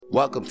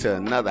Welcome to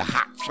another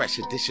hot, fresh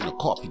edition of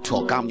Coffee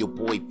Talk. I'm your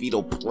boy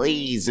Vito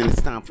Plays, and it's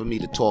time for me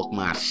to talk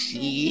my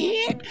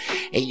shit.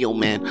 Hey, yo,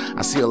 man,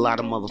 I see a lot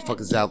of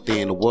motherfuckers out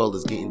there in the world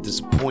is getting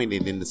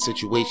disappointed in the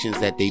situations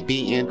that they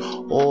be in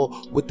or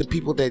with the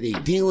people that they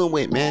dealing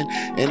with, man.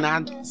 And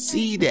I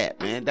see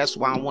that, man. That's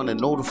why I want to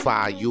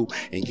notify you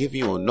and give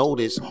you a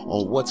notice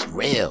on what's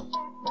real.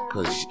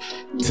 Because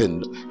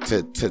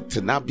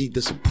to not be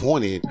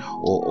disappointed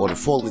or to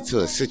fall into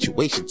a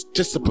situation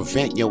just to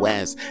prevent your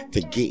ass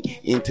to get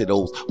into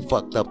those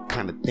fucked up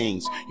kind of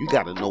things, you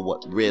got to know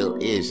what real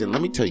is. And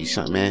let me tell you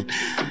something, man.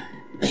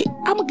 Hey,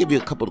 I'm going to give you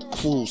a couple of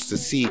clues to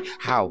see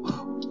how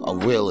a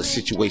real a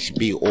situation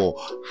be or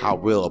how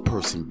real a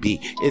person be.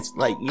 It's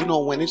like, you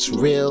know, when it's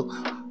real,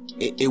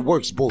 it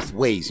works both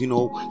ways. You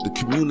know, the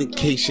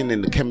communication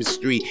and the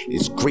chemistry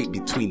is great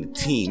between the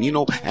team. You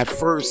know, at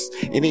first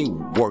it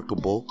ain't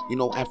workable. You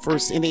know, at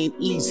first it ain't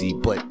easy,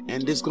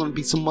 and there's gonna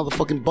be some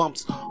motherfucking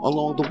bumps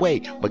along the way.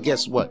 But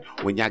guess what?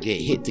 When y'all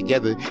get hit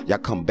together, y'all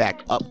come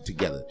back up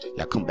together.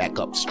 Y'all come back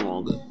up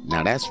stronger.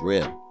 Now that's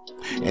real.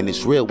 And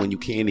it's real when you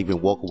can't even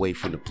walk away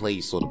from the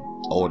place or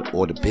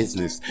the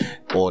business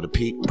or the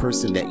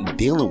person that you're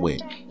dealing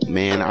with.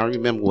 Man, I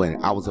remember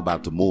when I was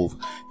about to move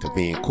to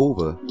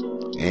Vancouver,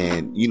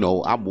 and you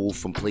know, I moved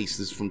from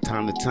places from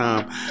time to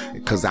time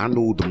because I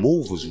knew the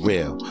move was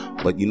real.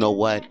 But you know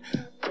what?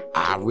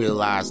 I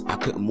realized I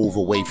couldn't move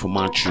away from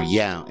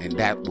Montreal, and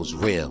that was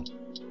real.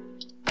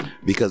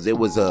 Because I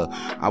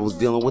was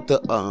dealing with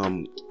the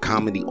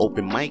comedy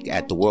open mic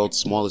at the world's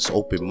smallest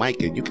open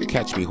mic, and you can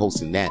catch me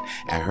hosting that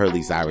at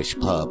Hurley's Irish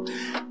Pub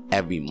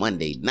every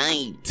Monday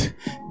night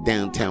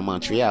downtown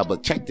Montreal.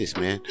 But check this,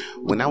 man.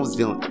 When I was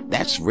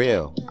that's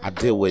real.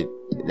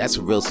 That's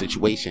a real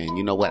situation.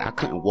 You know what? I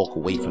couldn't walk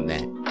away from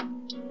that.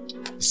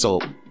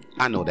 So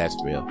I know that's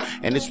real.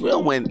 And it's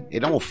real when it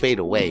don't fade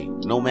away.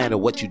 No matter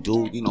what you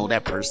do, you know,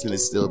 that person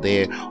is still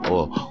there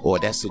or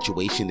that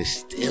situation is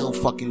still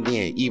fucking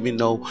there. Even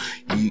though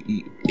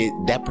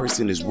that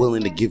person is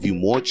willing to give you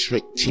more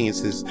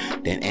chances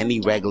than any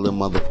regular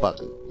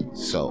motherfucker.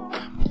 So,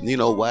 you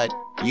know what?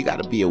 You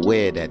got to be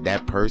aware that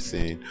that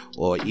person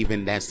or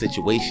even that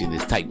situation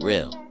is type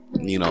real.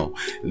 You know,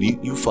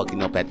 you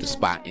fucking up at the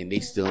spot and they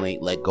still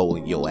ain't let go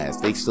of your ass.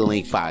 They still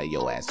ain't fire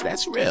your ass.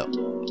 That's real.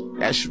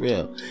 That's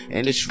real.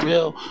 And it's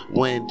real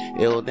when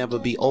it'll never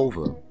be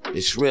over.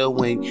 It's real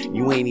when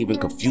you ain't even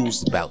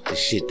confused about the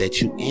shit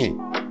that you in.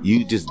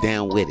 You just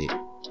down with it.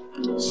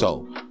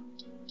 So,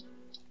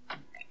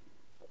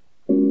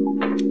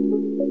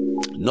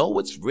 know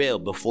what's real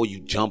before you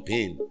jump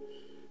in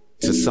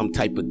to some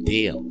type of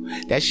deal.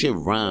 That shit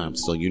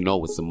rhymes, so you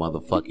know it's the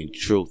motherfucking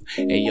truth.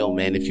 Hey, yo,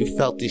 man, if you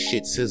felt this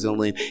shit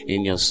sizzling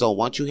in your soul,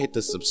 why don't you hit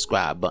the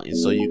subscribe button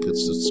so you can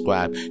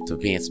subscribe to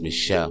Vance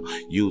Michelle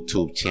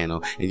YouTube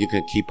channel and you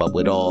can keep up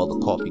with all the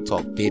Coffee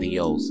Talk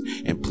videos.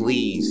 And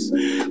please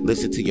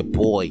listen to your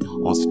boy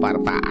on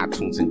Spotify,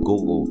 iTunes, and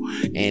Google.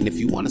 And if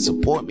you want to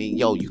support me,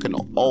 yo, you can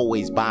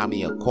always buy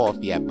me a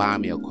coffee at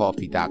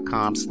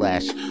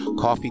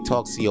buymeacoffee.com/Coffee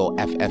Talk,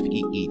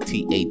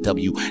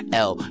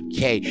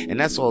 COFFEETAWLK. And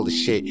that's all the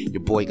shit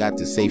your boy got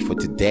to say for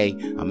today.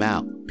 I'm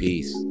out.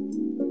 Peace.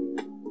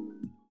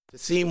 To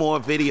see more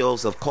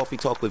videos of Coffee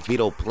Talk with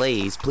Vito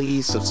Plays,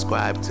 please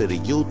subscribe to the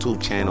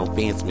YouTube channel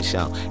Vance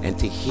Michelle. And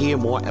to hear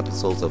more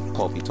episodes of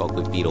Coffee Talk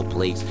with Vito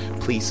Plays,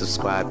 please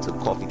subscribe to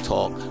Coffee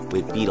Talk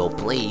with Vito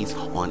Plays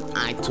on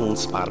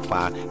iTunes,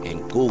 Spotify,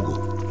 and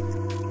Google.